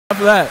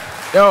for that.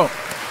 Yo.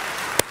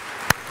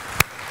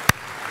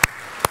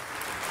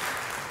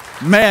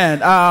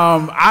 Man,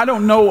 I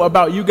don't know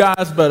about you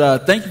guys,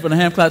 but thank you for the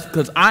hand claps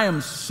because I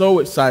am so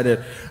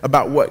excited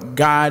about what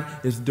God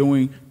is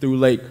doing through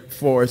Lake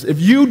Forest. If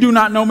you do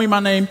not know me, my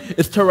name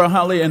is Terrell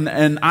Huntley,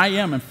 and I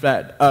am, in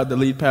fact, the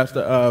lead pastor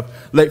of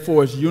Lake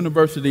Forest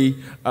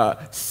University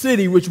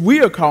City, which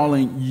we are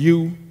calling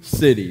U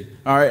City.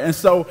 All right, and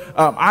so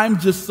I'm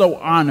just so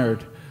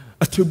honored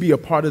to be a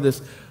part of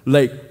this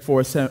Lake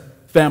Forest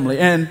family.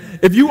 And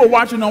if you are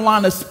watching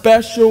online, a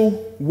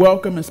special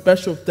welcome and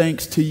special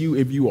thanks to you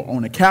if you are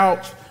on the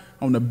couch,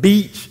 on the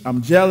beach.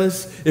 I'm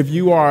jealous. If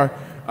you are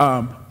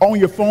on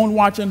your phone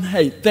watching,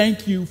 hey,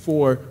 thank you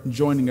for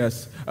joining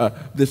us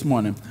this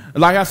morning.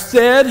 Like I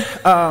said,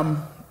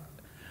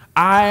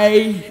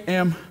 I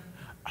am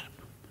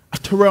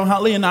Terrell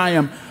Huntley, and I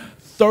am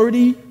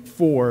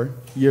 34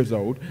 years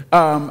old.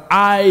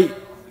 I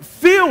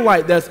feel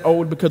like that's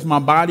old because my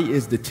body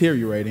is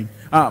deteriorating.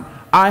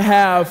 I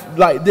have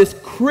like this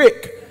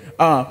crick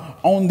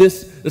on the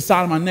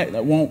side of my neck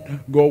that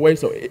won't go away.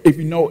 So if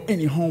you know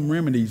any home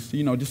remedies,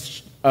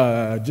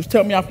 just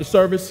tell me after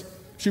service.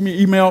 Shoot me an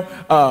email.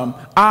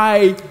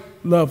 I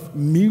love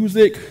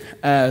music,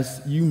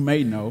 as you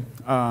may know,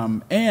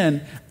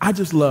 and I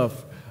just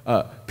love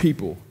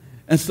people.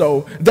 And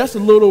so that's a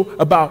little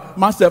about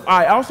myself.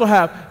 I also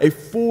have a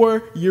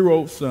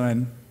 4-year-old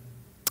son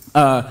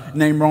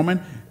named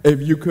Roman.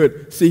 If you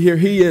could see here,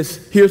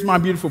 here's my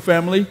beautiful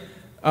family.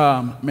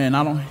 Man,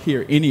 I don't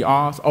hear any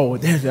ahs. Oh,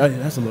 that's a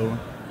little one.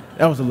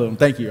 That was a little one.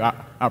 Thank you. I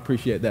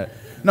appreciate that.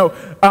 No,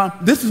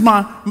 this is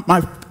my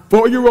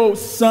 4-year-old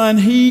son.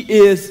 He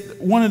is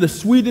one of the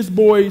sweetest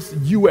boys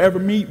you will ever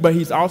meet, but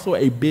he's also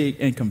a big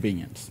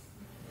inconvenience.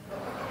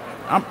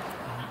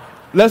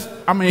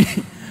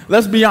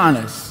 Let's be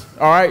honest,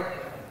 all right?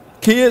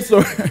 Kids,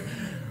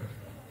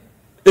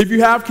 if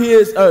you have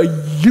kids,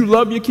 you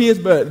love your kids,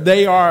 but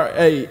they are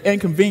an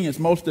inconvenience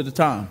most of the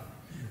time.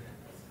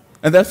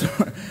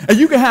 And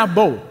you can have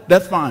both.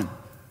 That's fine.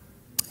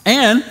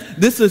 And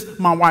this is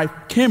my wife,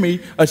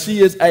 Kimmy. She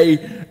is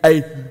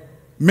a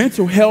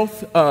mental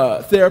health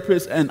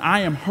therapist, and I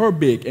am her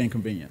big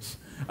inconvenience.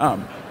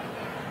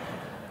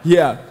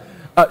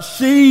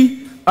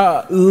 She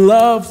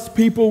loves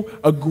people,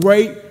 a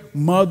great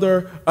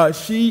mother.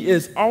 She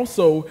is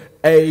also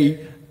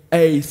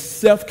a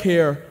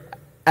self-care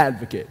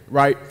advocate,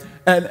 right?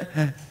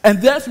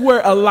 And that's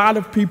where a lot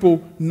of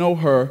people know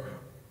her,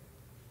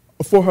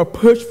 for her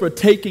push for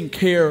taking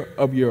care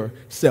of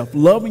yourself,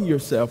 loving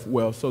yourself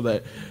well so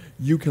that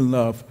you can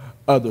love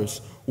others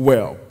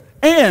well.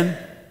 And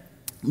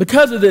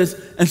because of this,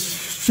 and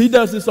she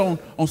does this on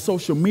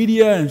social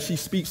media, and she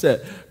speaks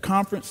at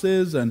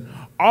conferences and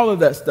all of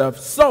that stuff,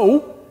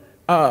 so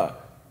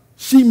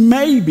she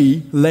may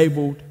be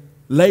labeled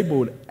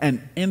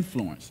an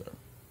influencer.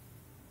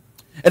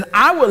 And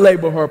I would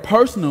label her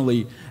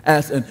personally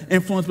as an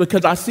influencer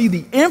because I see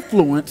the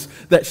influence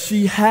that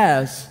she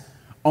has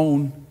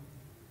on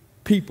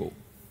people.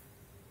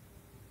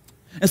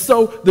 And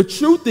so the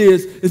truth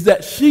is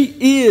that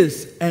she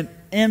is an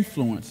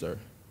influencer.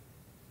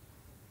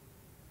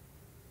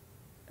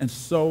 And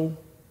so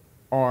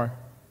are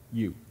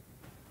you.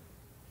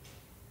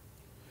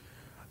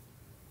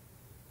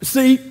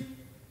 See,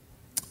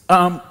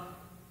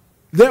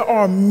 there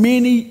are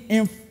many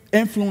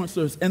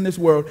influencers in this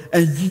world,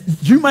 and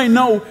you may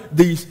know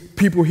these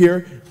people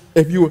here.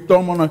 If you would throw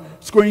them on the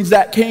screen: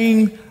 Zach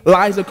King,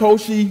 Liza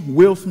Koshy,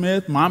 Will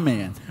Smith, my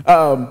man.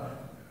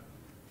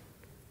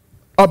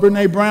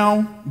 Brene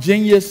Brown,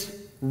 genius,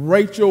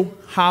 Rachel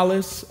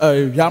Hollis.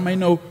 Y'all may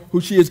know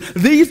who she is.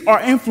 These are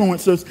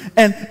influencers,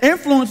 and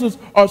influencers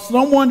are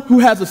someone who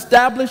has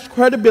established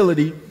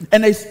credibility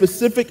in a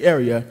specific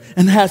area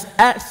and has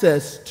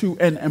access to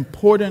an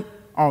important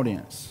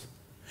audience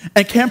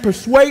and can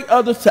persuade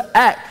others to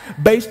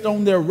act based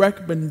on their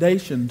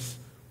recommendations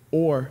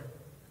or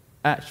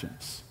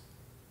actions.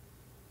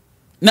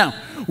 Now,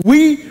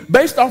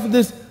 based off of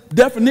this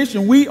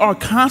definition, we are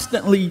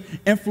constantly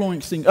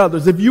influencing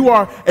others. If you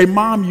are a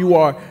mom, you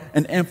are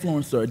an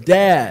influencer.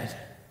 Dad,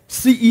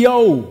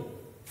 CEO,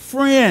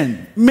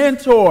 friend,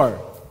 mentor,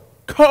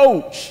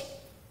 coach.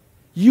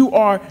 You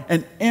are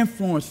an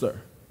influencer.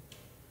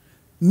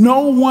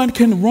 No one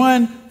can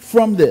run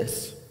from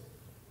this.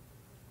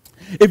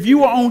 If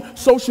you are on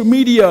social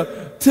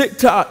media,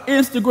 TikTok,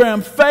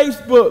 Instagram,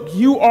 Facebook,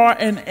 you are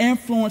an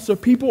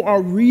influencer. People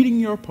are reading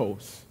your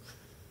posts,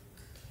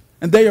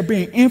 and they are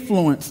being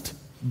influenced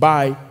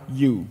by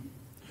you.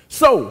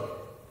 So,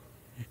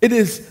 it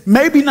is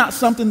maybe not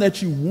something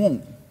that you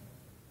want,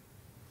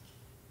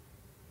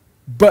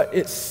 but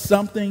it's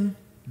something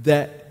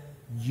that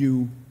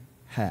you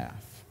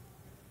have.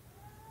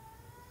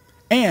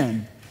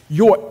 And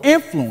your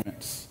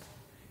influence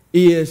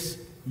is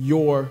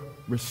your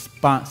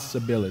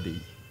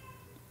responsibility,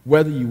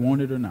 whether you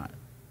want it or not.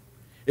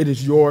 It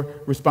is your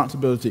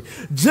responsibility.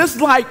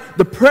 Just like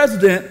the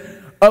president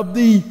of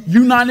the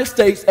United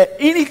States, at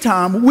any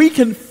time, we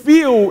can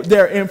feel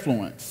their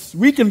influence.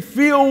 We can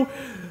feel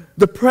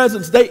the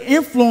presence. They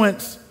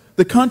influence the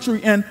the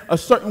country in a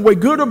certain way,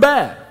 good or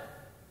bad.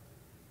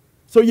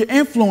 So your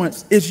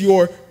influence is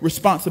your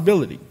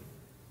responsibility.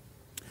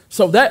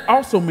 So that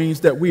also means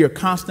that we are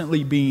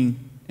constantly being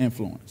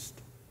influenced.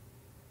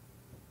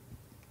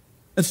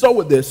 And so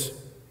with this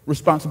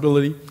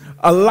responsibility,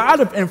 a lot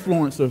of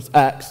influencers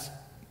ask,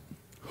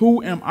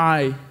 who am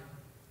I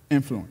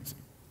influencing?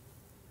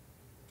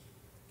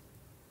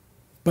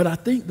 But I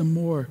think the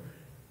more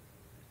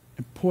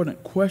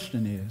important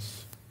question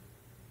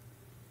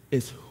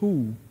is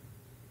who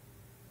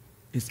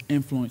is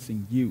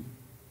influencing you?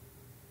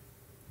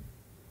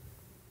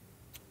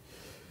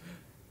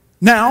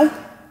 Now,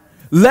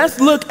 let's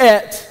look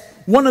at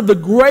one of the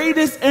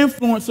greatest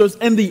influencers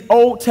in the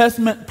Old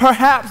Testament,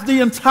 perhaps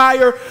the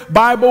entire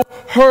Bible.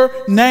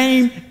 Her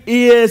name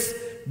is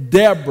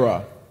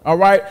Deborah. All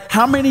right?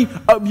 How many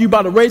of you,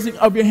 by the raising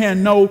of your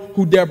hand, know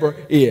who Deborah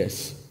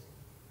is?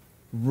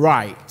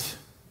 Right.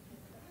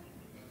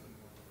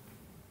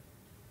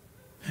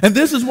 And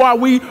this is why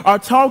we are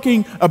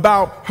talking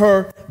about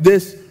her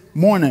this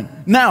morning.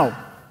 Now,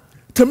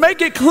 to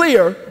make it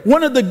clear,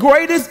 one of the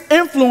greatest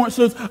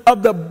influencers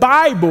of the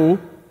Bible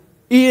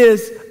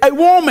is a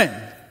woman.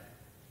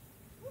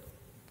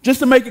 Just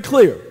to make it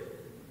clear,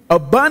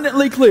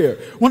 abundantly clear,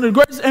 one of the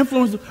greatest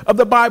influences of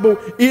the Bible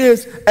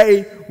is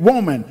a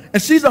woman.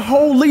 And she's a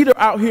whole leader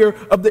out here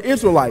of the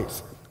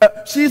Israelites.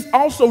 She's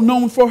also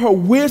known for her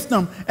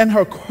wisdom and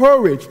her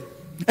courage.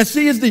 And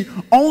she is the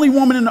only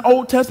woman in the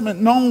Old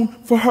Testament known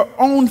for her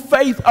own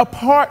faith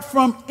apart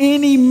from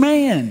any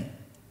man.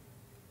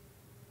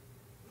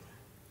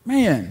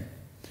 Man,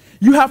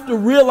 you have to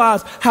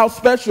realize how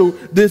special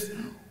this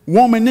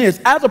woman is.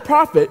 As a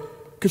prophet,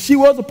 because she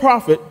was a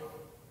prophet,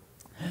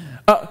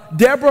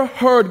 Deborah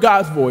heard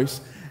God's voice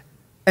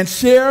and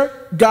shared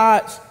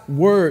God's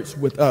words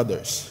with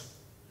others.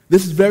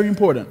 This is very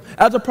important.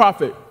 As a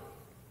prophet,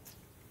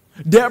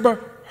 Deborah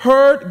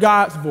heard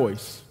God's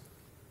voice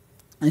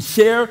and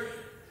shared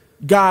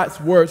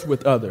God's words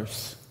with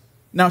others.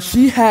 Now,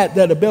 she had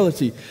that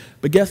ability,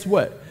 but guess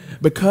what?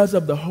 Because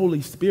of the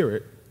Holy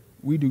Spirit,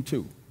 we do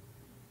too.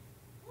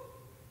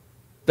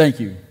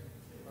 Thank you.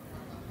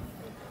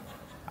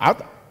 I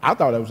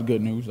thought that was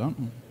good news.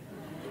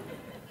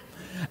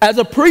 As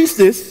a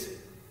priestess,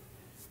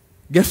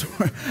 guess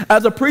what?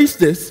 As a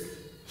priestess,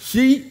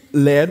 she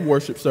led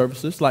worship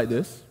services like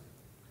this,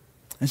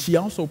 and she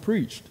also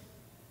preached.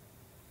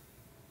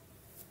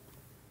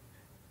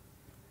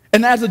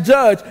 And as a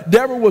judge,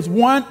 Deborah was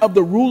one of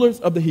the rulers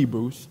of the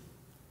Hebrews.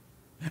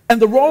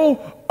 And the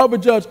role of a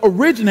judge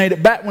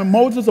originated back when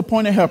Moses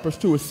appointed helpers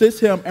to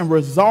assist him in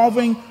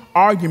resolving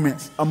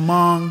arguments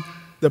among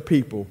the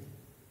people.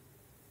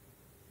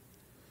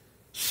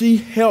 She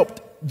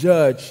helped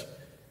judge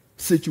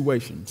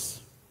situations.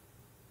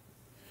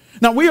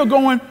 Now, we are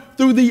going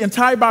through the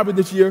entire Bible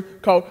this year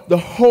called The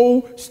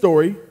Whole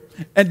Story.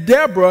 And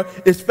Deborah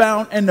is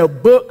found in the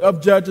book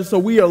of Judges. So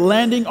we are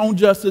landing on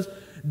Judges,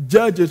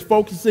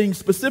 focusing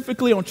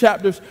specifically on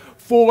chapters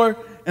 4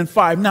 and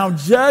 5. Now,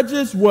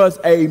 Judges was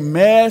a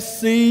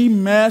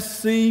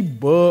messy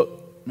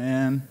book,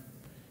 man.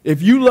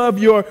 If you love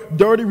your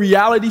dirty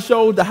reality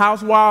shows, the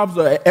housewives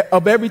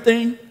of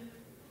everything,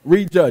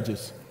 read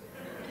Judges.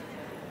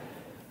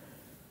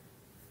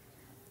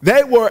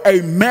 They were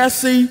a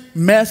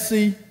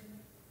messy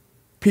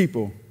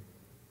people.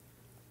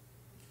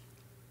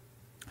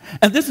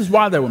 And this is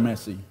why they were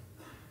messy.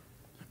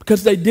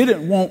 Because they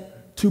didn't want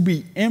to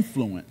be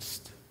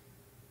influenced.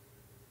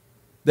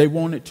 They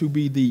wanted to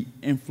be the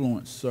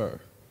influencer.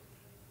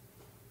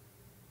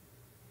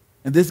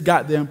 And this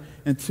got them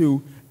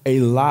into a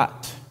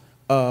lot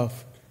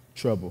of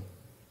trouble.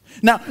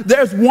 Now,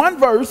 there's one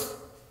verse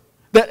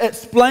that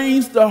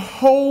explains the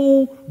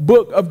whole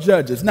book of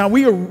Judges. Now,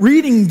 we are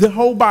reading the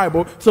whole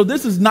Bible, so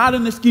this is not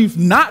an excuse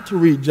not to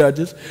read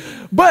Judges.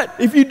 But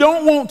if you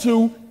don't want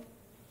to,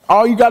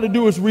 all you got to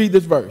do is read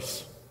this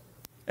verse,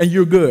 and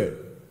you're good.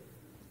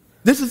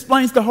 This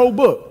explains the whole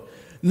book.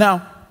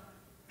 Now,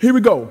 here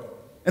we go.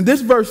 And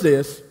this verse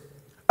is,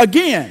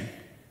 again,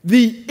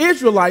 the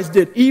Israelites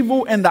did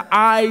evil in the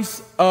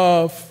eyes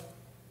of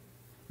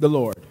the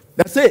Lord.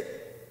 That's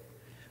it.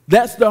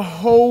 That's the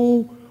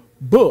whole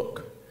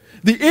book.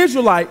 The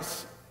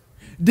Israelites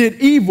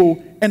did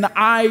evil in the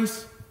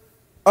eyes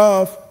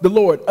of the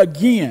Lord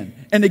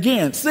again and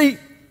again. See,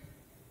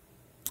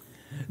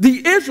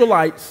 the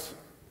Israelites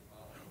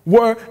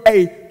were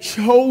a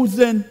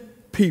chosen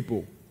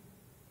people,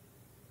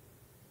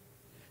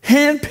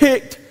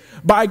 handpicked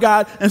by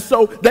God, and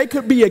so they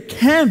could be a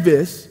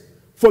canvas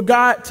for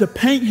God to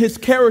paint his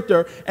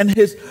character and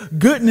his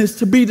goodness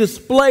to be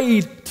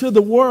displayed to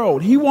the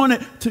world. He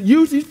wanted to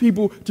use these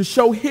people to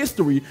show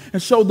history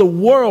and show the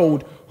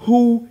world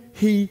who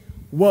he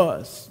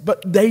was.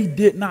 But they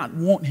did not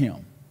want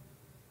him.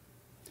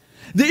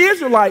 The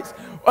Israelites,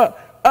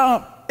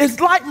 it's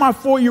like my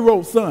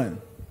 4-year-old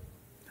son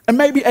and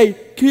maybe a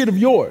kid of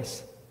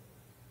yours.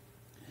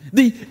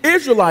 The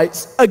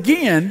Israelites,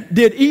 again,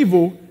 did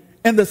evil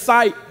in the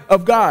sight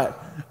of God.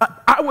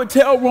 I would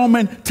tell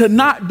Roman to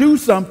not do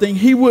something.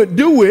 He would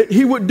do it.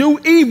 He would do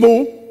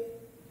evil.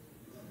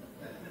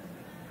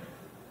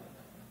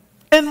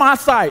 in my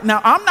sight.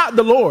 Now, I'm not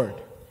the Lord.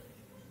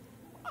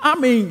 I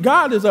mean,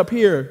 God is up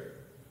here.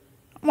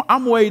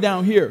 I'm way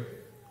down here.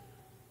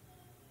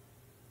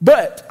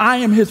 But I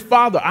am his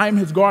father. I am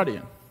his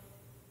guardian.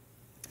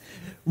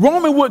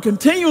 Roman would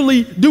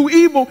continually do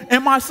evil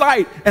in my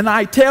sight. And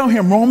I tell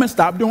him, Roman,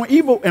 stop doing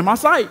evil in my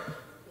sight.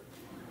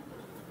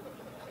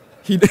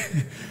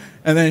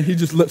 And then he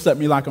just looks at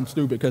me like I'm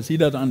stupid because he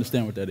doesn't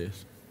understand what that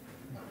is.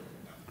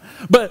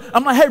 But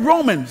I'm like, hey,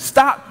 Roman,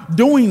 stop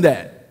doing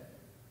that.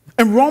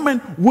 And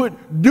Roman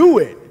would do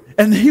it.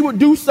 And he would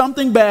do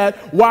something bad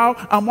while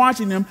I'm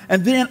watching him.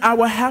 And then I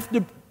would have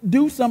to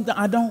do something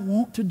I don't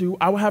want to do.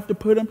 I would have to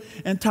put him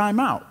in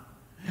timeout.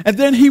 And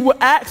then he would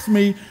ask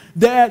me,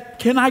 Dad,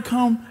 can I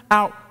come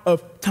out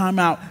of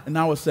timeout? And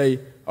I would say,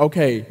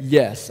 okay,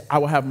 yes. I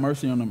will have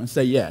mercy on him and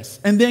say yes.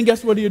 And then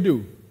guess what he'll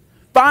do?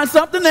 Find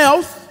something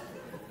else.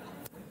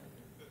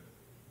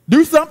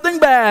 Do something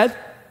bad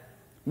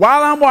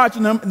while I'm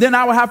watching him. Then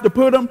I would have to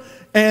put him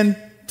in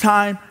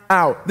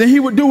timeout. Then he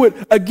would do it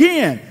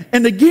again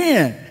and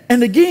again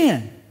and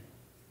again.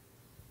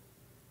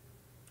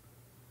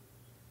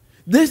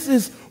 This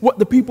is what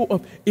the people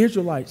of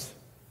Israelites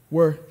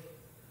were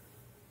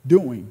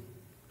doing.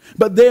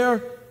 But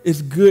there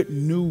is good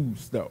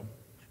news, though.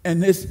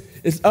 And this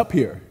is up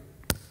here.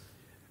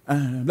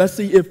 Let's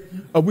see if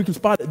we can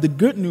spot it. The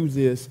good news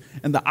is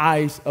in the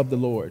eyes of the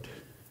Lord.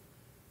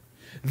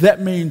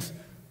 That means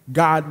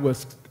God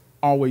was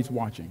always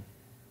watching.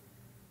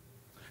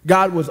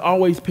 God was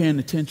always paying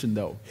attention,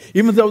 though.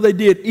 Even though they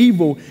did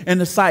evil in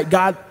the sight,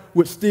 God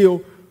would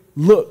still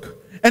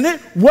look. And it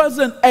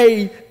wasn't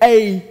a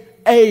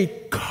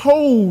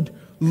cold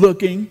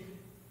looking.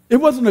 It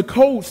wasn't a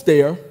cold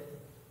stare.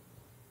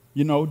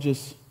 You know,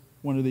 just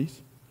one of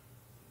these.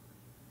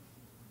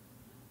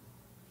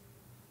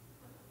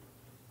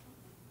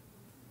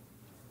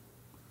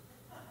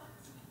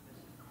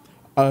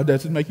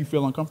 Does it make you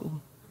feel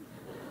uncomfortable?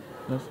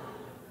 Yes.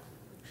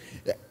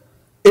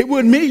 It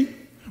wasn't me,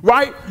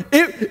 right?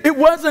 It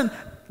wasn't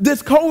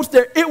this cold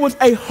stare. It was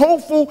a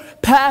hopeful,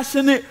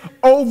 passionate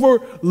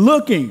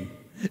overlooking.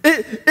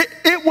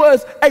 It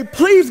was a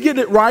please get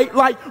it right,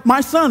 like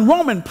my son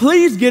Roman,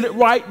 please get it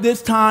right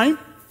this time.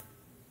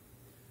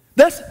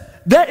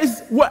 That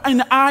is what in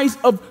the eyes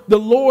of the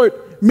Lord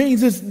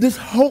means, is this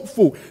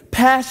hopeful,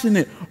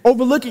 passionate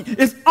overlooking.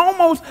 It's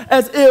almost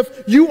as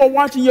if you are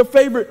watching your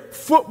favorite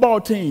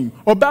football team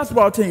or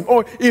basketball team,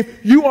 or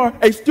if you are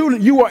a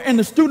student, you are in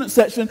the student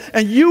section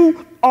and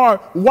you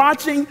are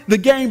watching the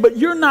game, but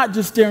you're not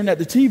just staring at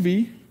the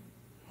TV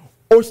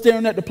or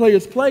staring at the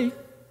players play.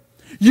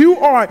 You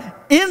are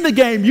in the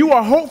game. You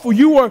are hopeful.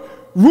 You are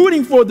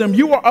rooting for them.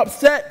 You are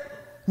upset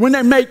when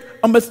they make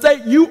a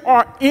mistake. You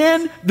are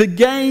in the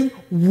game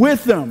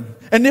with them.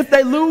 And if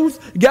they lose,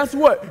 guess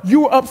what?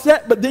 You are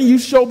upset, but then you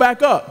show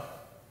back up.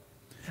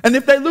 And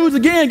if they lose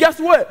again, guess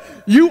what?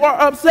 You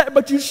are upset,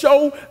 but you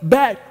show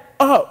back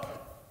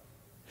up.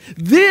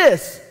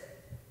 This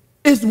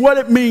is what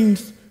it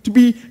means to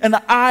be in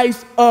the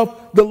eyes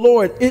of the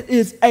Lord.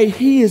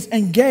 He is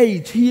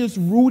engaged. He is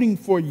rooting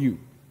for you.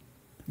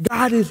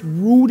 God is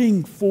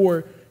rooting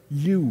for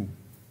you.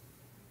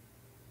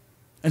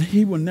 And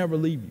he will never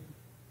leave you.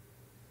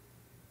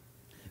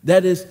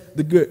 That is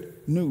the good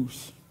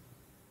news.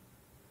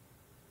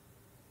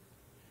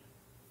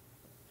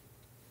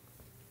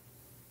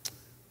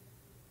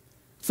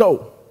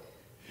 So,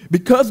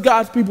 because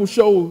God's people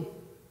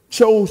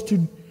chose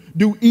to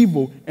do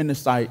evil in the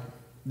sight,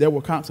 there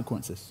were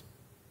consequences.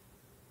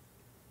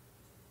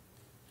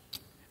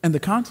 And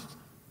the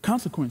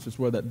consequences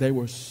were that they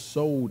were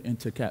sold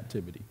into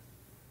captivity.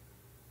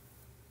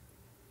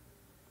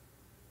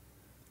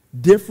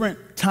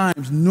 Different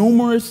times,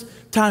 numerous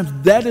times,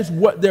 that is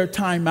what their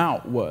time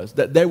out was,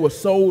 that they were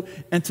sold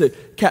into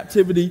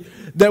captivity.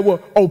 They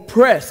were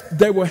oppressed.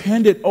 They were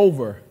handed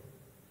over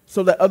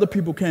so that other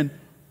people can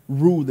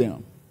rule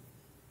them.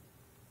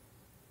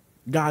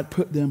 God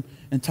put them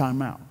in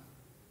time out.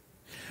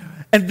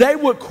 And they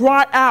would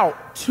cry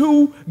out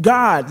to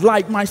God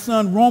like my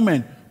son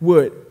Roman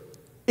would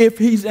if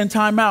he's in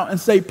time out and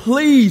say,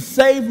 please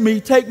save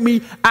me, take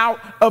me out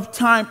of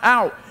time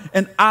out.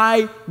 And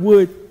I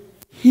would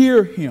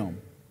hear him.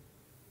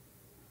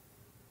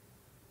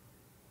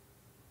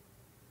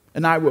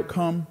 And I would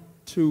come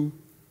to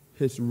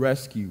his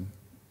rescue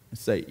and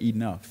say,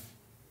 enough,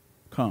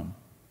 come.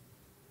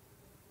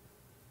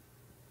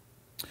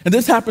 And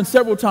this happened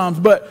several times,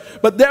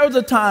 but there was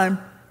a time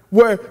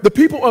where the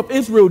people of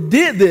Israel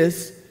did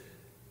this,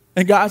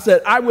 and God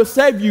said, I will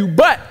save you,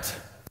 but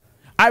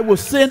I will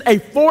send a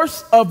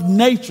force of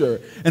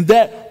nature, and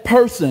that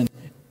person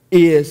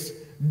is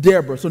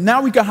Deborah. So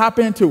now we can hop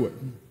into it.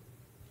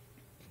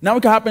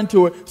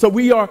 So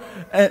we are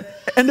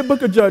in the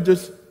book of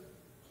Judges,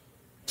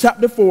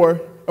 chapter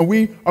 4, and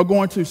we are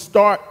going to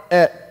start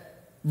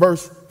at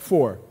verse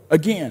 4.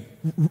 Again,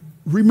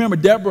 remember,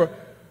 Deborah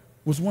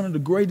was one of the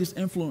greatest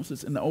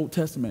influences in the Old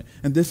Testament,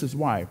 and this is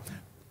why.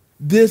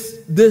 This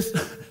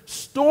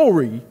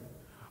story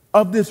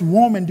of this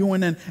woman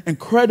doing an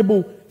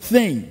incredible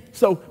thing.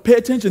 So pay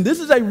attention. This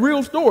is a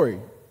real story.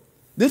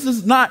 This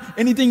is not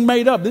anything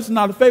made up. This is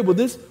not a fable.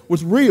 This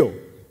was real.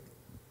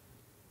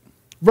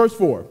 Verse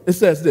 4, it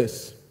says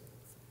this.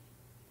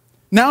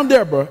 Now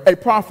Deborah, a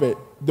prophet,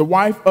 the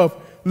wife of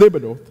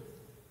Libadoth,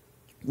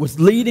 was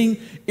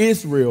leading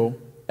Israel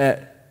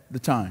at the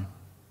time.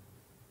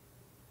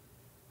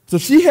 So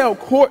she held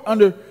court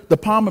under the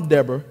palm of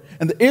Deborah,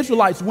 and the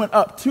Israelites went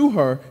up to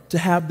her to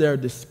have their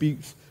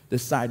disputes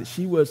decided.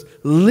 She was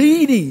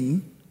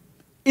leading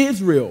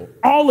Israel,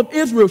 all of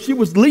Israel. She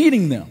was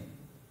leading them,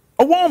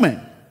 a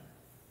woman.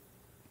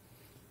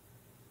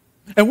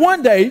 And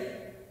one day,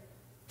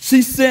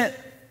 she sent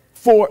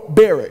for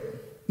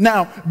Barrett.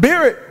 Now,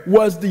 Barrett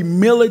was the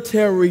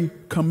military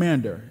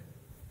commander.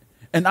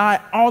 And I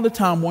all the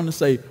time want to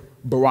say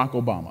Barack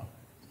Obama,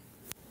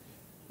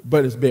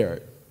 but it's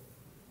Barrett.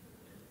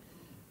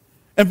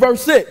 And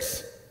verse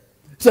 6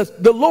 says,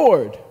 the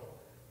Lord,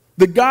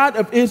 the God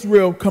of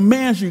Israel,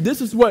 commands you. This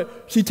is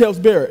what she tells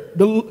Barrett.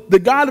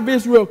 The God of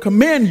Israel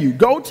command you,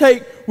 go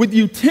take with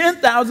you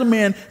 10,000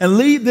 men and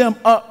lead them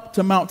up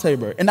to Mount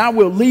Tabor. And I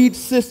will lead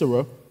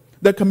Sisera,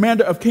 the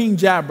commander of King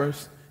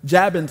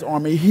Jabin's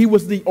army. He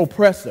was the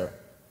oppressor.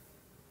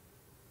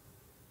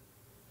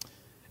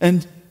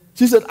 And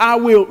she said, I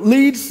will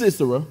lead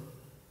Sisera,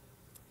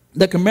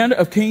 the commander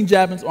of King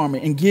Jabin's army,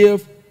 and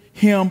give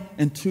him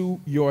into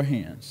your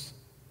hands.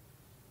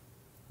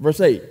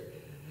 Verse 8.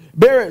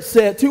 Barrett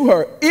said to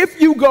her,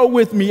 if you go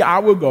with me, I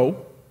will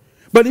go.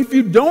 But if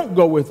you don't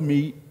go with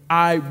me,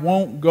 I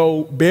won't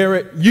go.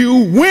 Barrett,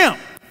 you wimp.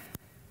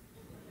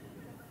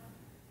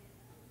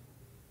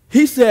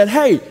 He said,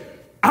 hey,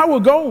 I will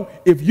go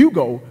if you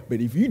go,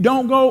 but if you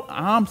don't go,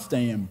 I'm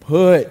staying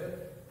put.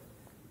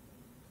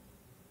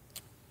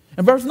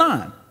 And verse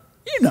 9,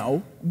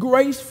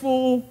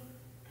 graceful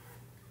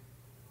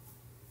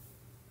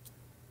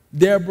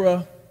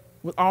Deborah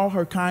with all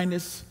her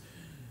kindness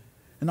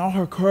and all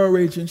her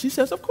courage. And she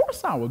says, of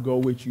course I will go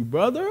with you,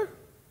 brother.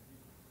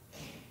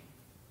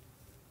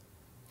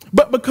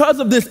 But because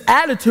of this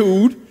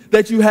attitude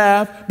that you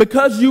have,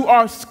 because you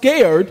are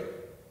scared,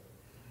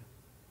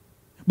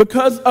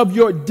 because of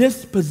your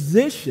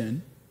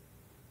disposition,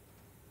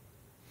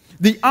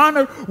 the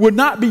honor would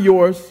not be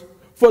yours,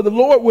 for the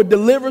Lord would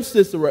deliver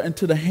Sisera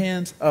into the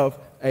hands of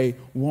a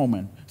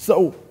woman.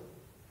 So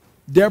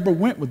Deborah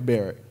went with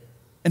Barrett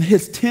and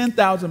his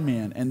 10,000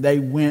 men, and they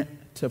went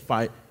to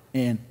fight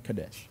in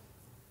Kadesh.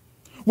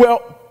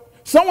 Well,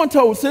 someone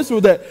told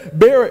Sisera that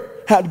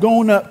Barrett had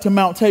gone up to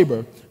Mount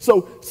Tabor.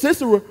 So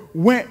Sisera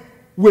went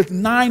with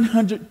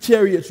 900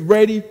 chariots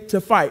ready to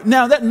fight.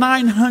 Now, that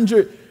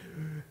 900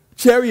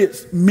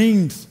 chariots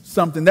means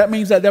something. That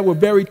means that they were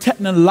very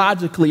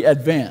technologically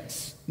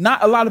advanced.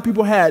 Not a lot of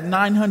people had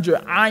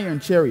 900 iron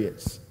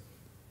chariots.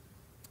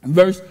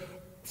 Verse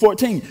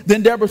 14,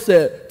 then Deborah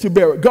said to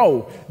Barrett,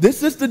 go,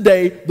 this is the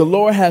day the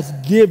Lord has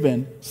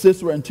given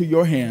Sisera into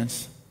your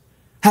hands.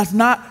 Has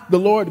not the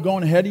Lord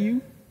gone ahead of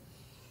you?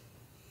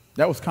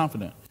 That was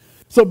confident.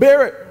 So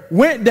Barrett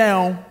went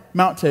down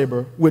Mount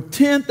Tabor with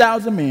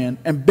 10,000 men,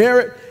 and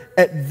Barrett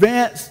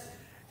advanced,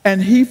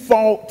 and he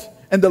fought,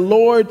 and the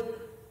Lord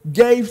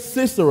gave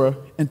Sisera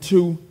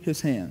into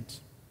his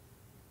hands.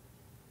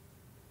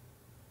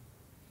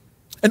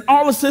 And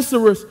all of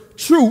Sisera's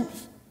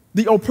troops,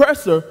 the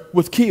oppressor,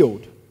 was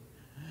killed.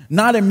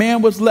 Not a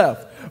man was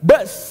left.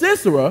 But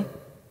Sisera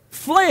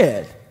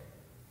fled.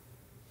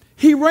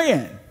 He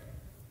ran.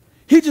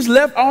 He just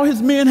left all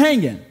his men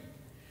hanging.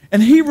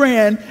 And he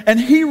ran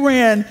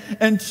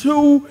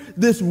into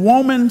this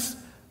woman's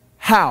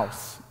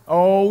house.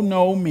 Oh,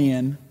 no,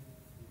 men.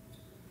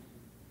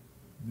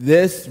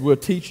 This will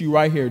teach you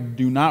right here.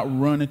 Do not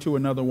run into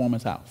another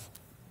woman's house.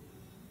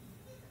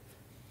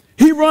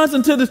 He runs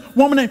into this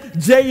woman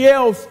named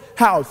Jael's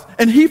house,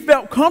 and he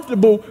felt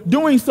comfortable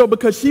doing so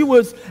because she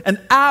was an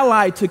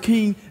ally to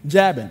King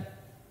Jabin.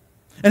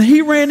 And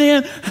he ran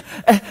in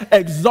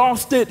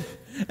exhausted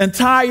and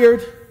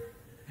tired,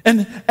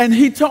 and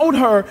he told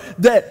her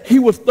that he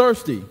was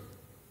thirsty.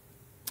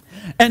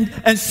 And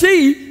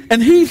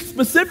he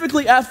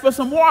specifically asked for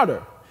some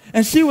water.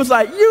 And she was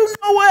like, you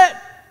know what?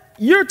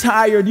 You're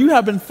tired. You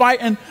have been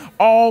fighting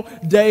all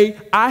day.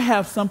 I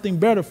have something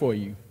better for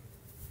you.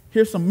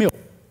 Here's some milk.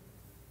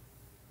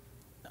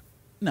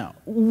 Now,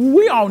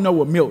 we all know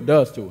what milk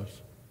does to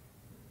us.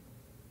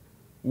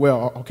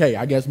 Well, okay,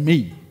 I guess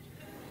me.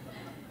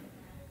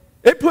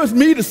 It puts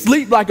me to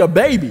sleep like a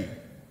baby.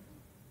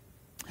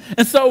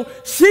 And so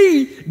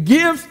she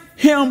gives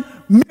him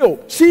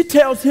milk. She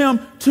tells him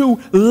to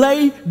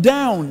lay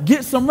down,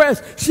 get some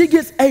rest. She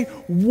gets a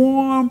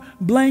warm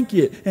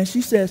blanket, and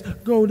she says,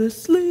 go to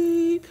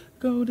sleep,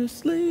 go to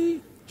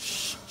sleep.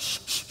 Shh, shh,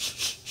 shh,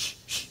 shh, shh,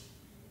 shh.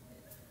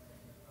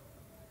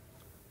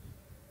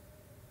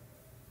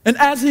 And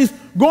as he's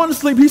going to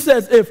sleep, he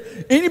says,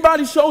 if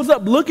anybody shows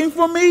up looking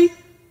for me,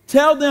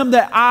 tell them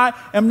that I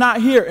am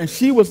not here. And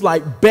she was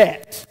like,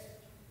 bet.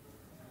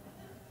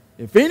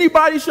 If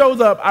anybody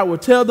shows up, I will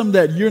tell them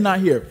that you're not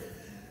here.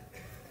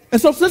 And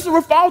so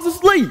Sisera falls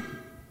asleep.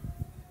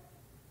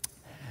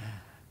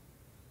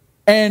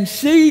 And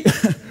she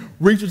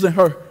reaches in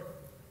her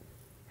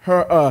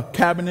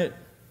cabinet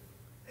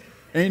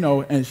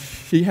And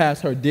she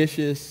has her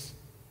dishes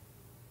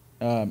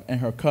and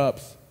her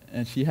cups,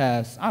 and she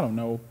has, I don't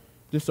know,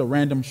 just a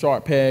random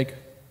sharp peg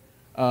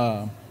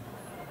and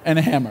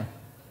a hammer.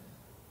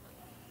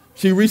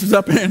 She reaches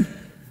up in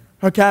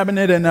her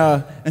cabinet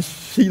and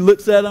she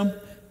looks at them,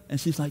 and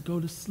she's like, go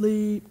to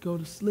sleep, go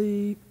to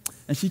sleep.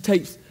 And she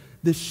takes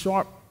this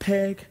sharp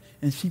peg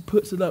and she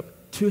puts it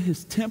up to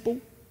his temple.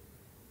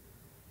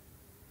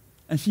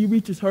 And she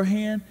reaches her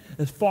hand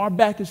as far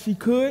back as she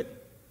could,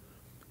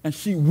 and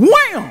she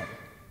wham!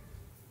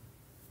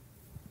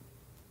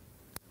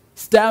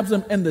 Stabs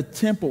him in the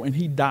temple, and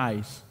he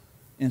dies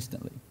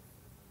instantly.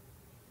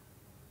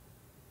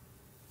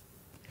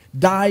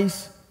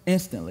 Dies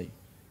instantly.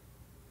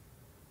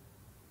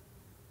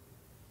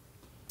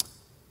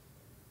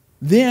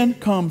 Then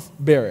comes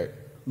Barrett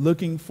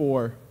looking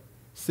for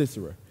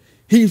Sisera.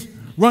 He's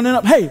running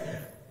up, hey,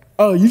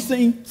 you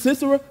seen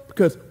Sisera?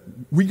 Because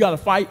we got to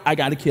fight, I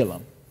got to kill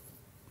him.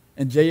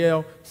 And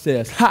Jael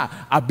says,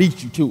 ha, I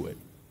beat you to it.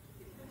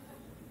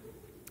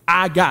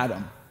 I got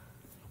him.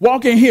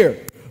 Walk in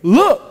here.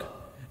 Look.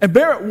 And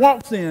Barrett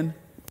walks in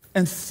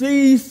and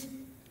sees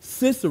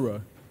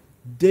Sisera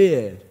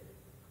dead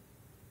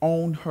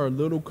on her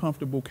little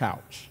comfortable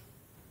couch.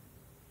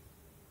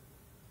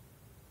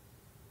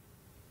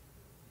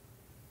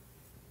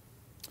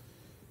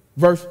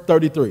 Verse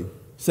 33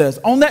 says,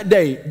 on that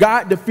day,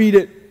 God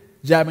defeated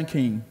Jabin,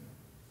 king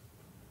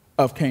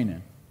of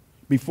Canaan,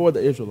 before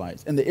the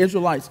Israelites. And the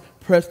Israelites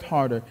pressed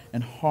harder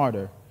and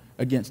harder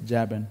against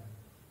Jabin,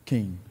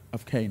 king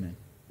of Canaan,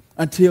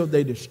 until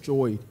they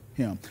destroyed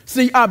him.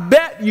 See, I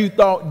bet you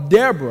thought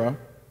Deborah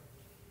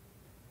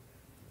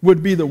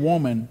would be the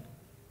woman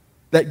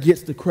that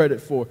gets the credit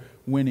for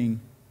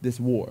winning this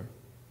war.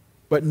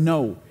 But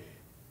no,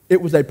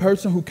 it was a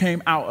person who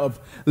came out of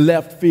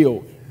left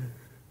field,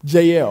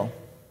 Jael.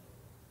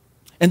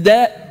 And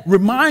that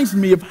reminds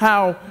me of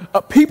how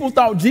people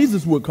thought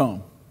Jesus would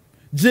come.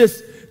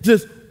 Just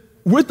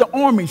with the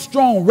army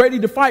strong, ready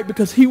to fight,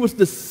 because he was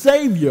the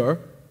savior,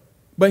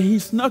 but he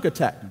snuck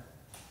attacked him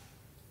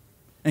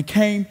and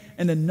came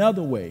in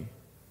another way,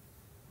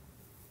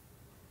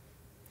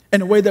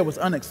 in a way that was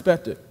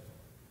unexpected.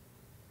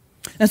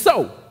 And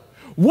so,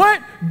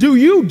 what do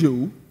you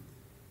do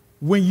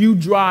when you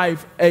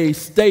drive a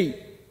stake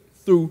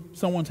through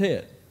someone's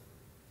head?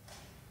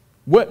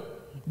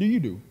 What do you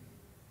do?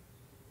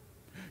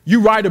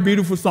 You write a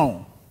beautiful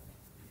song.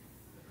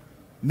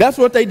 That's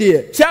what they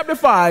did. Chapter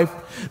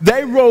 5,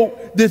 they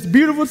wrote this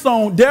beautiful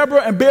song.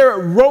 Deborah and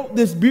Barrett wrote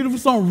this beautiful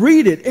song.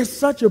 Read it. It's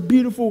such a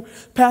beautiful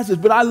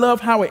passage, but I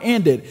love how it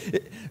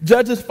ended.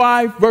 Judges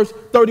 5, verse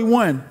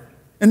 31.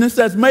 And it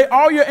says, may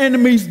all your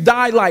enemies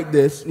die like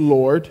this,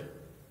 Lord.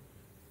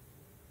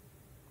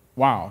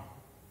 Wow.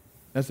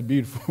 That's a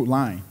beautiful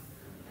line.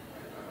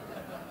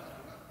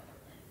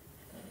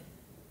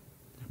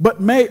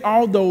 But may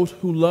all those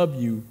who love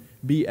you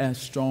be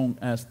as strong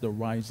as the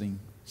rising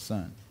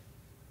sun.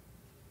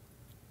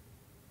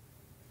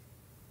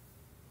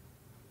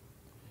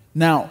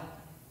 Now,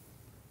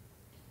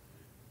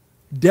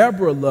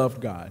 Deborah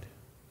loved God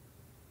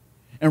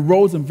and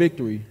rose in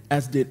victory,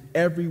 as did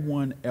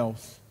everyone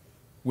else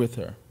with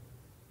her.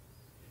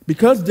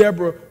 Because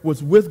Deborah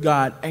was with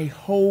God, a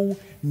whole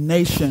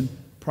nation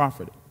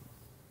profited.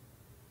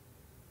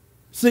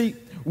 See,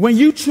 when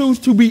you choose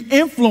to be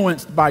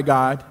influenced by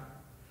God,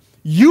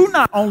 you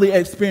not only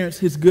experience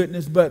his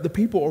goodness, but the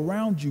people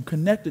around you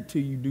connected to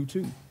you do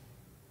too.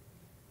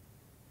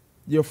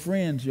 Your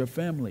friends, your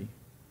family.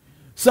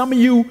 Some of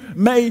you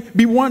may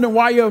be wondering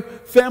why your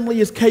family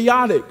is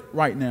chaotic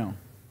right now.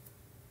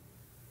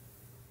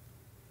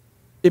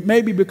 It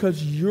may be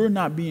because you're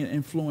not being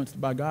influenced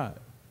by God.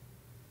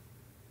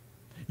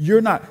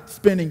 You're not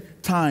spending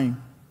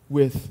time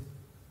with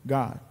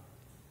God.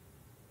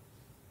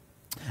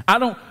 I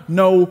don't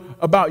know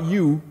about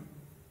you,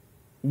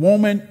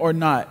 woman or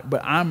not,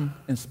 but I'm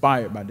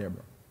inspired by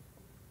Deborah.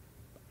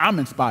 I'm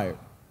inspired.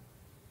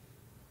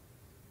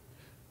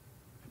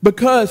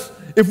 Because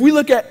if we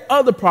look at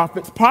other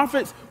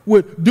prophets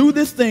would do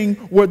this thing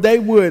where they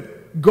would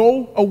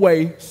go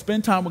away,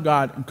 spend time with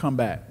God, and come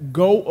back.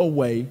 Go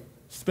away,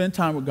 spend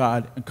time with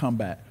God, and come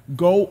back.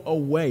 Go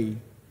away,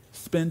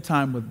 spend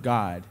time with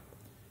God,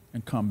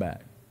 and come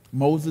back.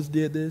 Moses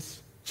did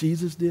this.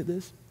 Jesus did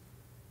this.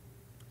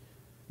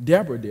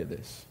 Deborah did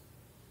this.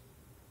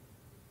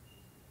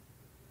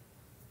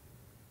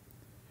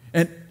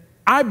 And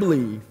I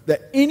believe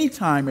that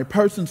anytime a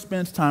person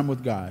spends time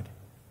with God,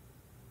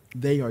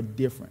 they are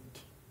different.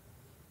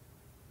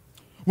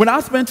 When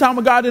I spend time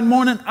with God in the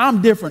morning, I'm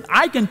different.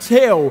 I can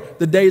tell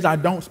the days I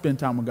don't spend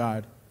time with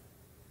God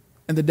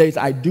and the days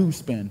I do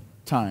spend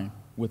time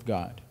with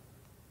God.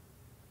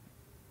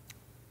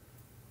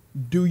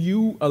 Do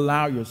you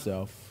allow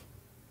yourself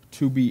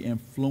to be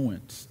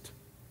influenced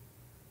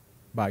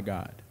by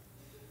God?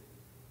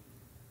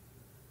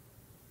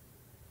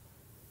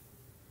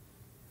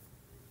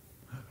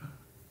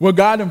 Well,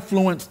 God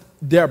influenced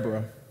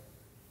Deborah.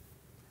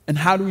 And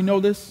how do we know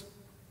this?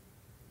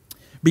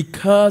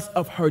 Because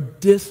of her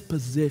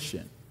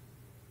disposition.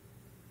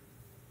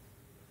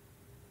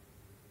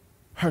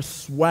 her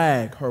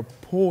swag, her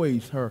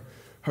poise, her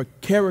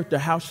character,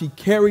 how she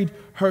carried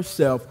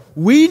herself,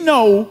 we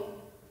know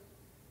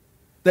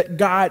that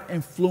God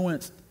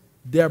influenced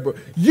Deborah.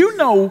 You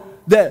know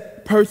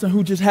that person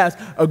who just has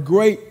a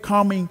great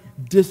calming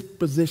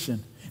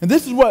disposition. And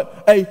this is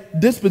what a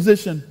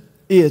disposition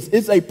is.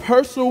 It's a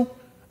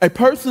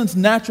person's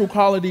natural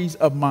qualities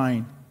of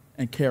mind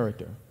and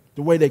character,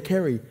 the way they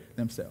carry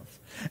themselves.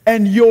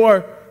 And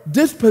your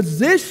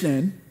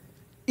disposition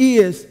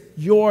is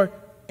your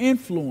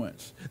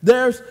influence.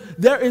 There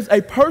is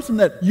a person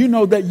that you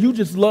know that you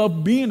just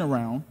love being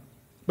around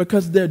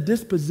because their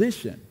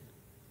disposition,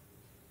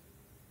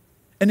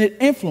 and it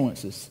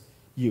influences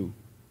you.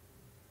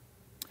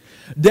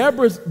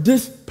 Deborah's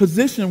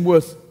disposition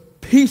was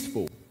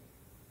peaceful.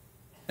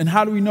 And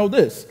how do we know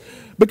this?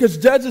 Because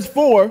Judges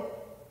 4,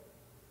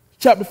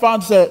 chapter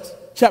 5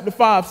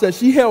 says,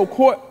 she held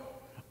court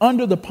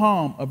under the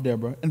palm of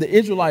Deborah, and the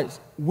Israelites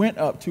went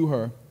up to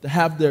her to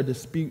have their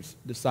disputes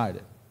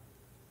decided.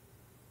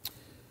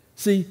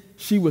 See,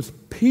 she was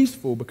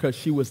peaceful because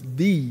she was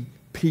the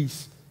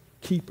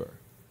peacekeeper.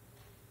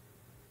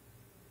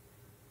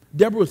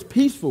 Deborah was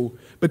peaceful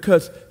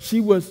because she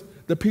was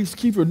the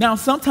peacekeeper. Now,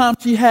 sometimes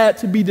she had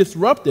to be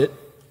disrupting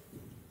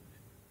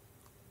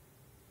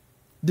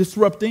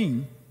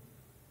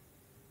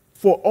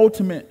for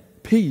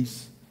ultimate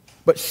peace,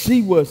 but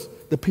she was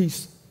the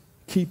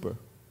peacekeeper.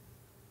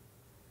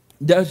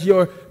 Does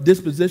your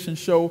disposition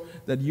show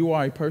that you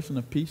are a person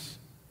of peace?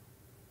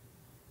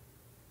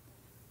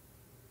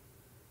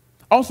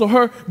 Also,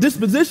 her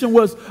disposition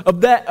was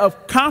of that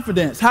of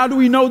confidence. How do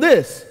we know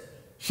this?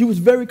 She was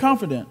very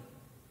confident.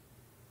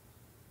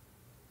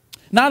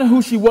 Not in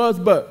who she was,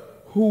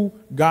 but who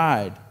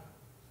God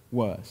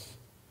was.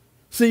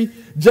 See,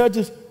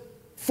 Judges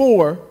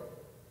 4,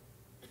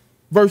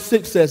 verse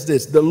 6 says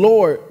this: the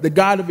Lord, the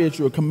God of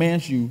Israel,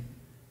 commands you,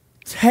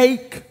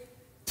 take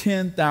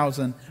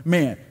 10,000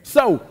 men.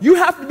 So you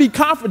have to be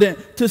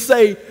confident to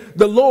say,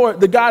 the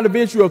Lord, the God of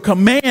Israel,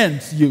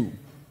 commands you.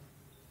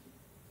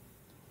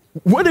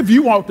 What if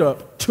you walked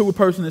up to a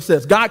person that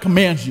says, God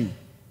commands you?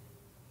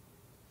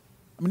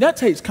 I mean, that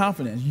takes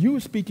confidence. You are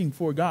speaking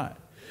for God.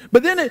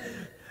 But then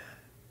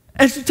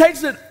and she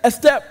takes it a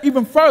step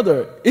even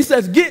further. It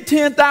says, get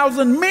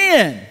 10,000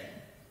 men.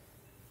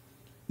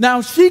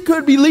 Now, she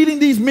could be leading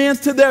these men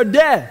to their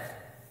death.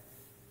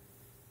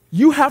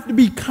 You have to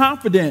be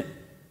confident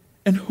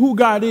in who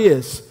God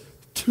is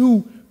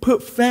to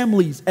put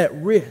families at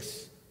risk.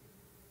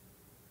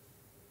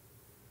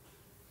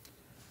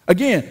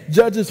 Again,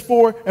 Judges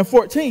 4 and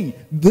 14.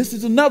 This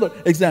is another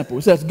example.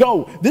 It says,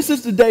 go. This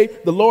is the day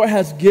the Lord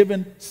has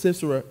given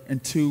Sisera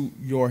into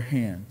your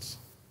hands.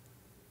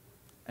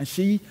 And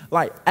she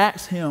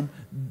asked him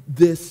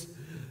this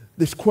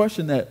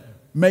question that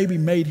maybe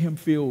made him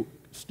feel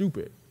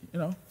stupid. You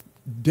know,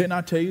 didn't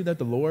I tell you that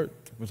the Lord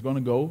was going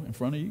to go in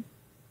front of you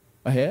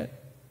ahead?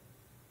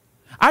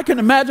 I can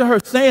imagine her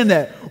saying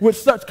that with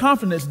such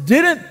confidence.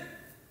 Didn't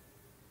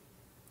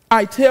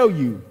I tell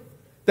you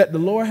that the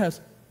Lord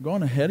has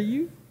gone ahead of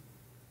you?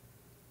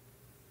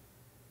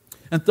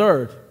 And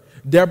third,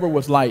 Deborah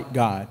was like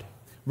God.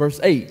 Verse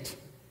 8,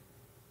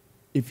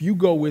 if you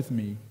go with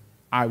me,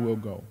 I will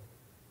go.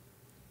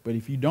 But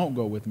if you don't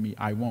go with me,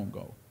 I won't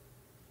go.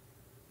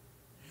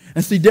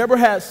 And see, Deborah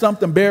had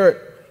something Barrett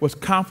was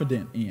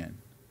confident in.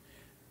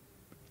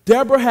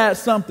 Deborah had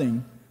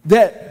something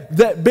that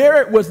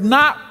Barrett was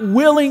not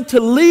willing to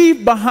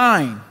leave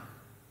behind.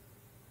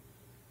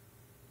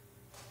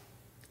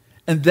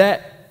 And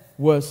that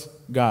was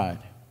God.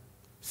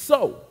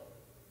 So,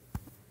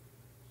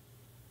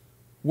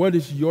 what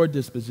is your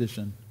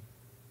disposition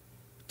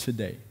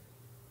today?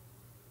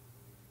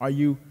 Are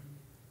you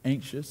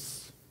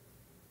anxious?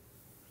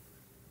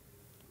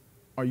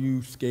 Are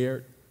you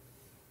scared?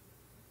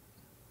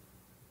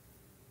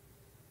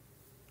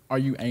 Are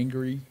you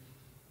angry?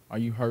 Are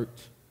you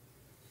hurt?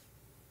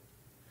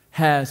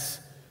 Has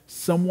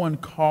someone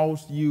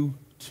caused you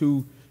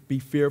to be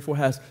fearful?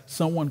 Has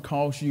someone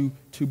caused you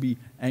to be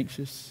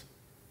anxious?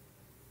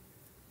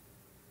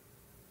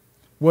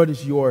 What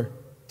is your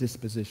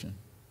disposition?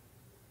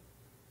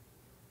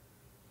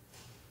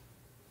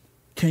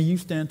 Can you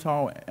stand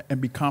tall and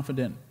be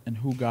confident in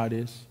who God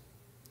is?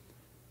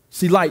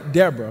 See, like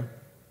Deborah,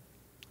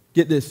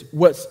 get this,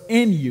 what's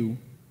in you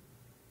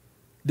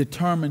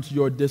determines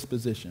your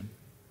disposition.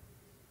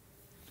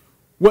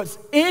 What's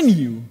in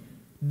you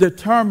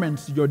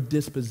determines your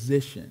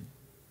disposition.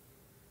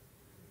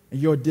 And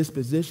your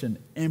disposition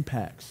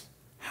impacts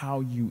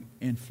how you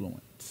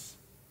influence.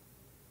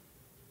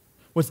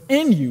 What's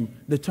in you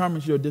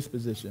determines your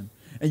disposition.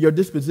 And your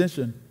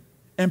disposition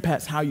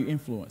impacts how you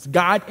influence.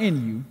 God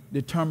in you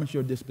determines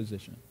your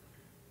disposition,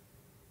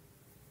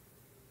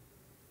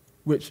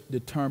 which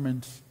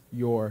determines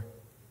your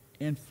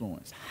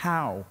influence,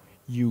 how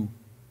you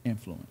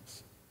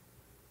influence.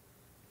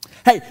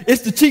 Hey,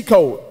 it's the cheat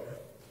code.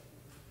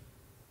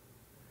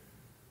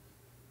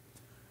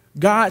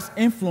 God's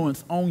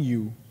influence on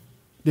you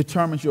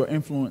determines your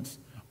influence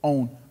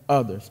on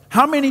others.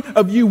 How many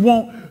of you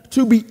want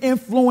to be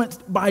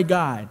influenced by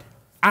God?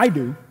 I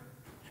do.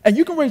 And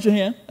you can raise your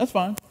hand. That's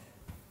fine.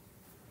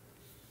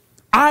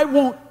 I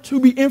want to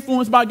be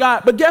influenced by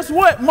God. But guess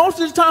what? Most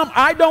of the time,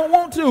 I don't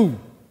want to.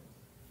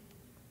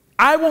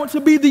 I want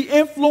to be the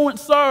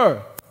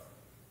influencer.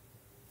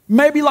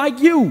 Maybe like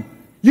you.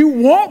 You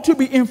want to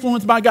be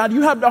influenced by God.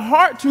 You have the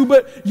heart to,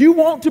 but you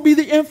want to be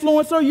the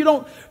influencer. You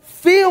don't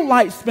feel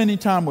like spending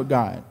time with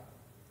God.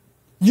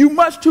 You're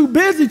much too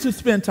busy to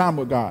spend time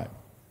with God,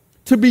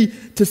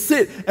 to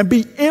sit and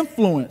be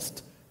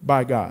influenced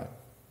by God.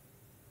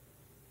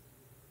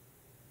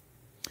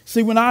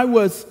 See, when I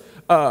was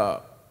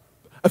a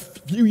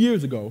few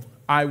years ago,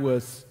 I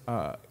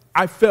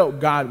felt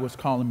God was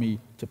calling me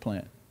to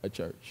plant a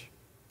church.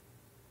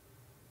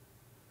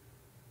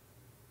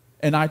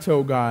 And I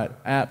told God,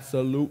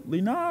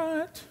 absolutely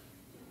not.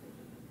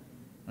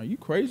 Are you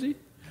crazy?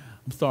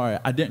 I'm sorry,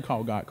 I didn't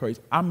call God crazy.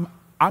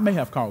 I may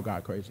have called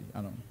God crazy.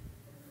 I don't know.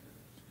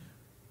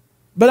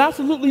 But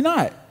absolutely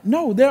not.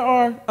 No, there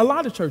are a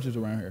lot of churches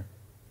around here.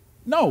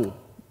 No.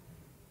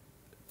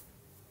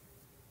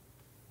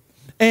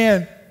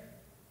 And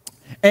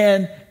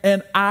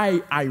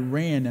I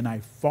ran and I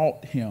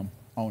fought him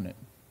on it.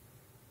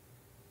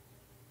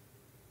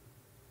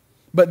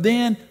 But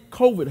then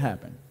COVID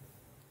happened.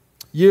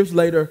 Years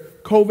later,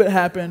 COVID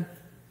happened,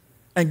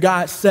 and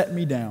God set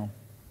me down.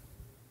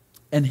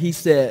 And he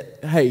said,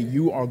 hey,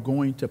 you are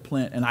going to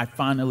plant. And I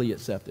finally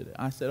accepted it.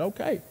 I said,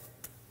 okay,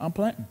 I'm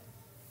planting.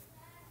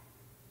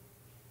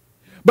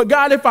 But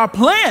God, if I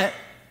plant,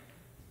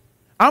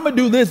 I'm going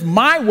to do this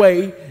my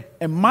way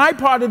in my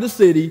part of the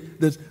city,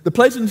 the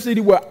place in the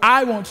city where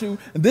I want to.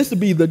 And this will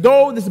be the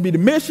goal. This will be the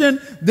mission.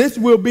 This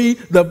will be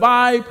the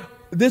vibe.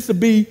 This will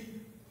be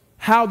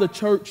how the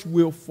church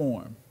will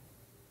form.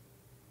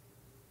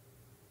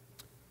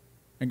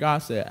 And God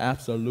said,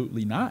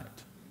 absolutely not.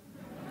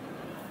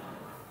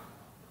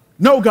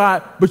 No,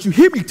 God, but you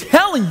hear me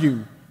telling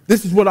you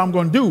this is what I'm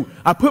going to do.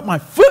 I put my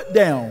foot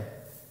down,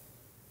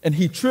 and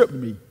he tripped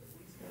me.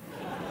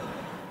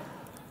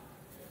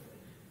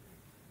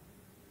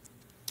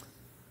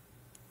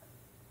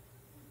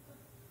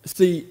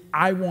 See,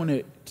 I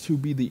wanted to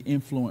be the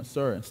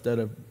influencer instead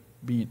of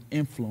being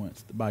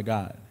influenced by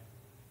God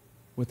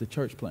with the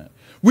church plant.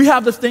 We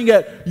have this thing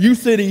at U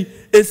City,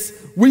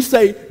 we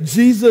say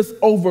Jesus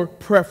over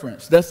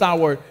preference. That's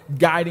our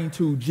guiding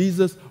tool,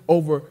 Jesus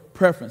over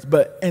preference.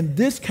 But in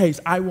this case,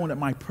 I wanted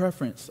my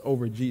preference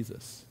over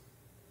Jesus.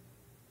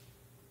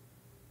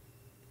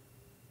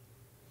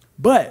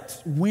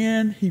 But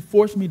when he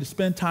forced me to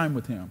spend time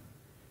with him,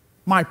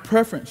 my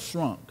preference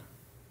shrunk.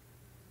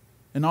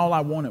 And all I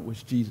wanted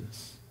was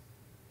Jesus.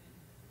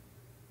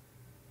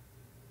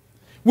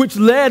 Which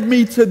led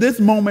me to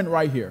this moment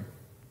right here.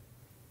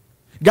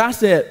 God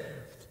said,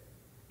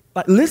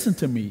 like, listen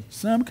to me,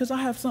 son, because I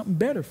have something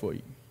better for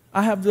you.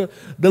 I have the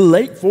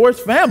Lake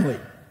Forest family.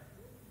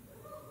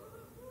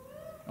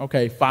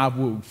 Okay, 5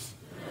 woos.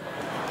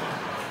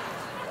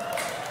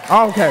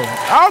 Okay, all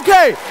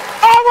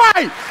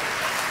right.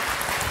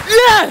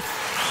 Yes.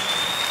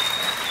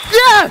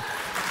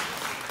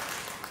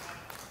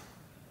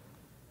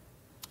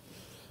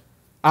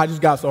 I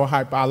just got so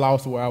hyped I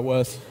lost where I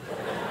was.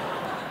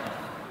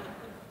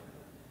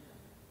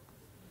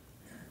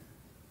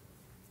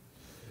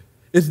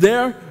 Is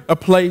there a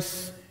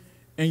place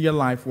in your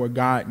life where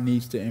God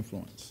needs to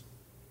influence?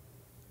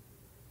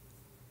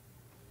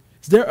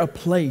 Is there a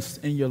place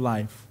in your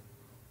life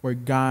where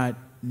God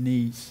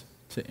needs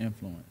to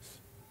influence?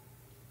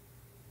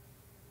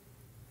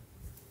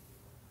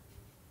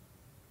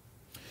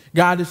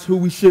 God is who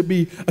we should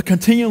be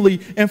continually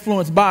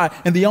influenced by,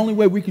 and the only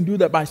way we can do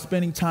that by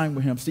spending time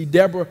with him. See,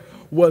 Deborah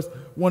was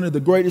one of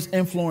the greatest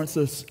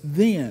influencers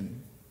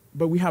then,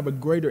 but we have a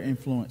greater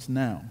influence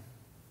now,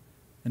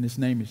 and his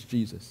name is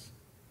Jesus,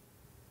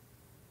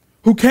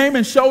 who came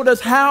and showed us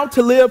how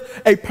to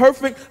live a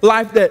perfect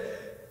life that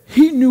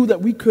he knew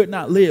that we could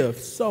not live.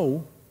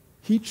 So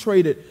he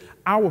traded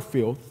our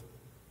filth,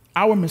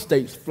 our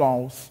mistakes,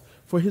 flaws,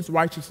 for his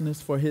righteousness,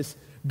 for his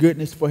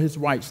goodness, for his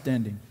right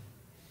standing.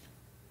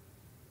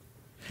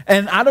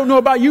 And I don't know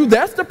about you,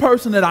 that's the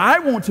person that I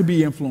want to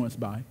be influenced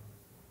by.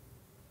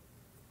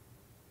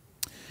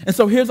 And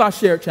so here's our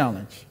shared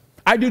challenge.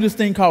 I do this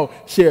thing called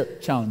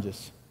shared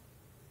challenges.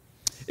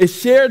 It's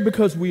shared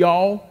because we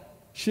all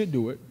should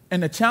do it,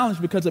 and a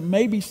challenge because it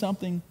may be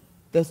something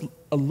that's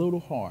a little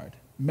hard,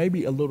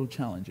 maybe a little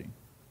challenging.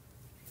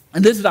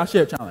 And this is our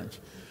shared challenge.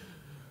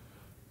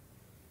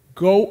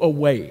 Go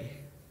away.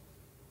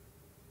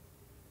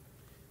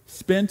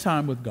 Spend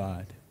time with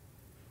God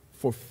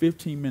for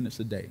 15 minutes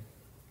a day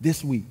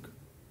this week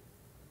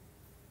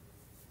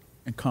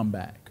and come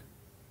back.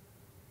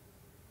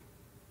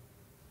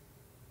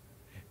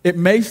 It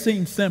may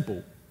seem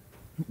simple,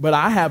 but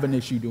I have an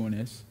issue doing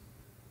this.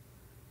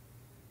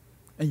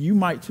 And you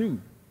might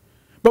too.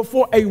 But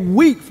for a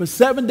week, for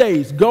 7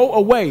 days, go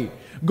away.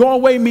 Go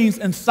away means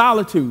in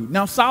solitude.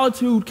 Now,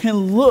 solitude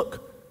can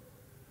look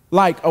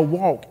like a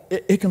walk.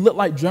 It can look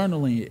like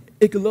journaling.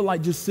 It can look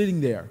like just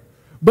sitting there.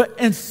 But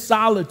in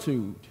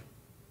solitude.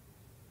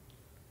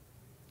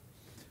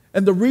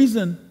 And the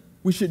reason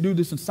we should do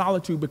this in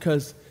solitude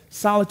because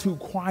solitude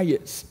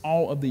quiets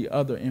all of the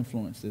other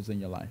influences in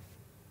your life.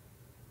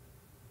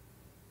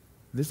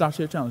 This is our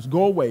shared challenge.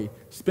 Go away,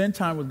 spend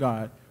time with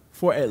God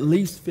for at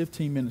least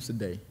 15 minutes a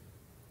day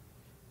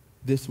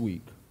this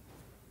week,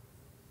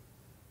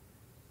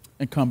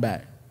 and come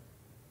back.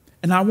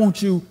 And I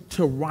want you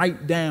to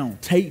write down,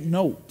 take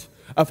note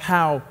of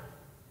how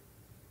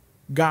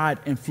God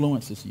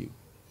influences you.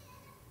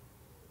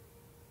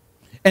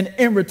 And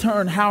in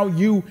return, how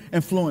you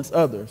influence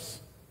others.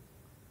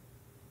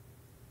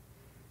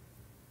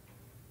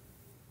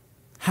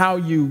 How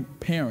you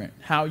parent,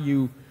 how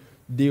you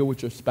deal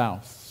with your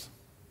spouse,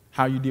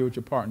 how you deal with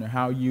your partner,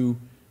 how you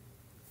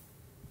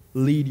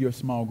lead your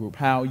small group,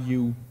 how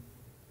you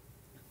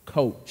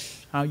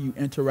coach, how you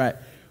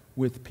interact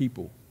with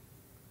people.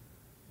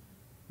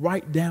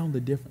 Write down the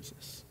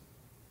differences.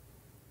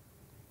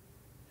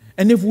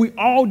 And if we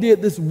all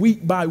did this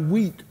week by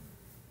week,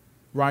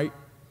 right?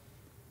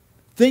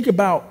 Think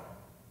about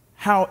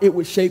how it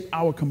would shape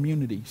our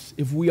communities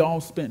if we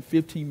all spent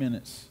 15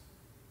 minutes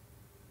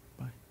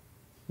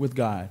with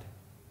God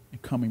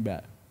and coming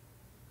back.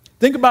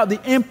 Think about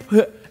the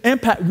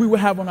impact we would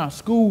have on our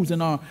schools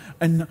and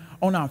on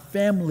our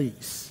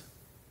families.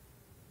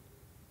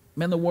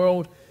 Man, the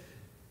world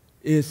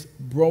is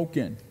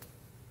broken.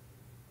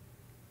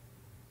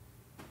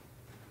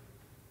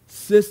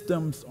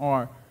 Systems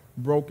are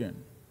broken.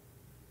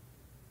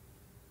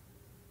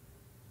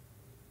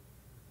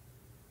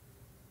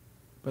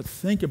 But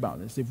think about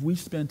this. If we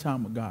spend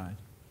time with God,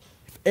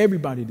 if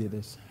everybody did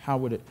this, how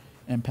would it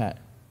impact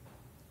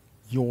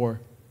your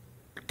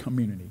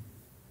community?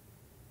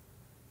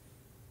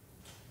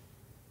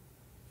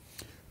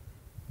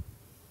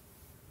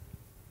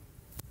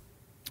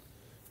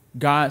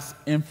 God's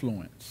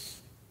influence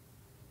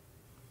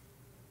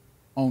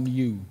on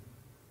you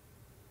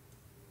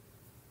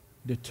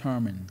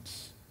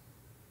determines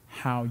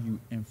how you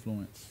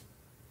influence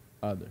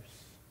others.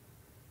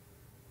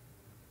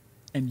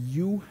 And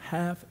you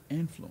have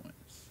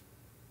influence,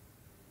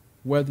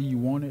 whether you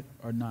want it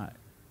or not.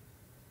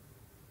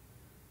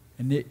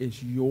 And it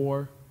is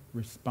your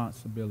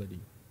responsibility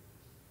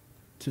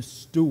to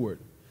steward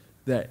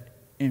that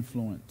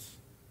influence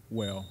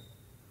well.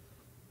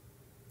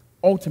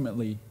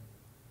 Ultimately,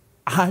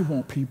 I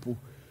want people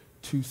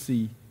to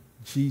see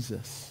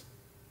Jesus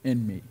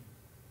in me.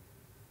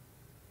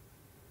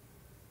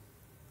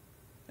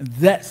 And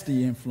that's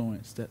the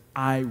influence that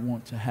I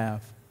want to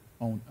have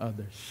on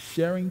others.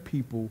 Sharing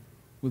people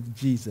with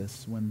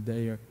Jesus when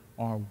they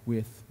are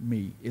with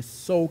me. It's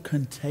so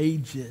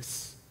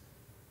contagious.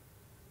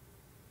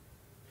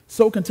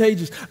 So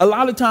contagious. A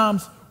lot of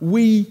times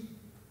we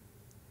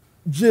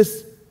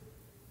just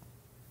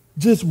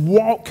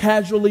walk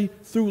casually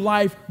through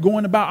life,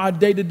 going about our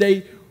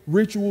day-to-day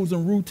rituals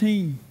and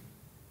routine,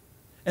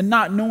 and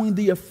not knowing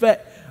the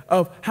effect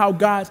of how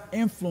God's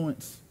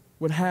influence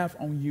would have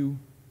on you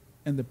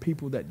and the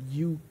people that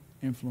you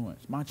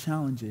influence. My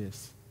challenge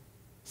is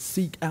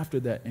seek after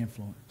that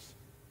influence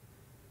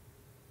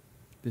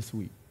this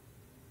week.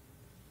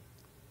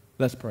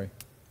 Let's pray.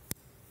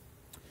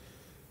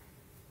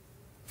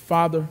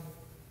 Father,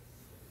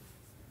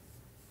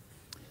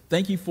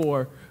 thank you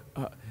for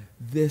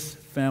this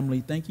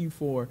family. Thank you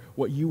for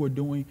what you are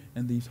doing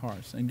in these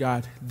hearts. And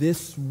God,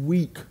 this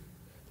week,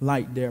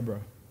 like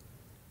Deborah,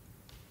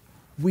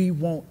 we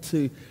want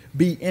to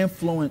be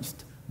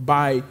influenced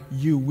by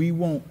you. We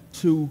want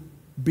to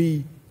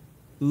be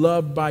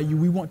loved by you.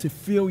 We want to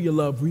feel your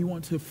love. We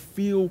want to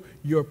feel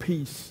your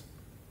peace,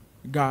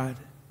 God.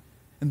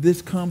 And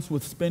this comes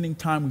with spending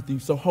time with you.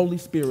 So Holy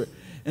Spirit,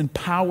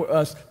 empower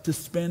us to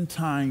spend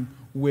time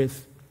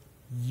with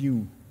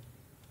you.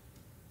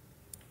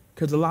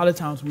 Because a lot of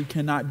times we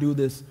cannot do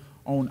this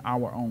on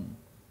our own.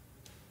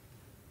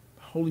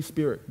 Holy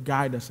Spirit,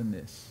 guide us in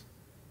this.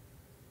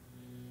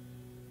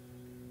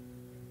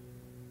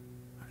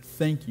 I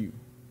thank you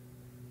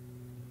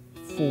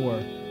for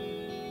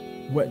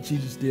what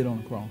Jesus did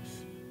on the cross.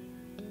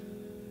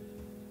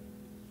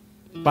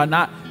 By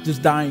not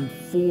just dying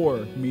for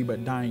me,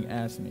 but dying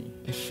as me.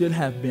 It should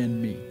have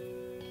been me.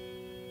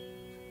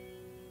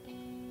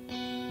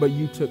 But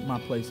you took my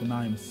place, and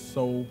I am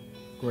so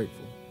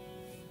grateful.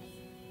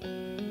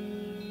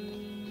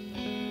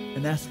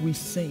 And as we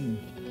sing,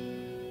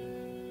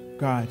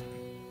 God,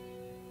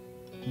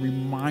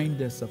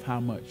 remind us of how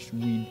much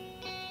we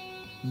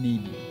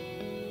need you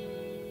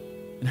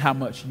and how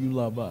much you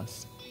love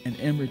us. And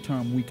in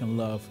return, we can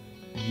love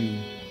you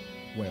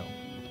well.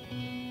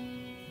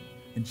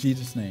 In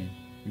Jesus' name,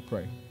 we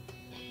pray.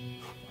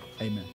 Amen.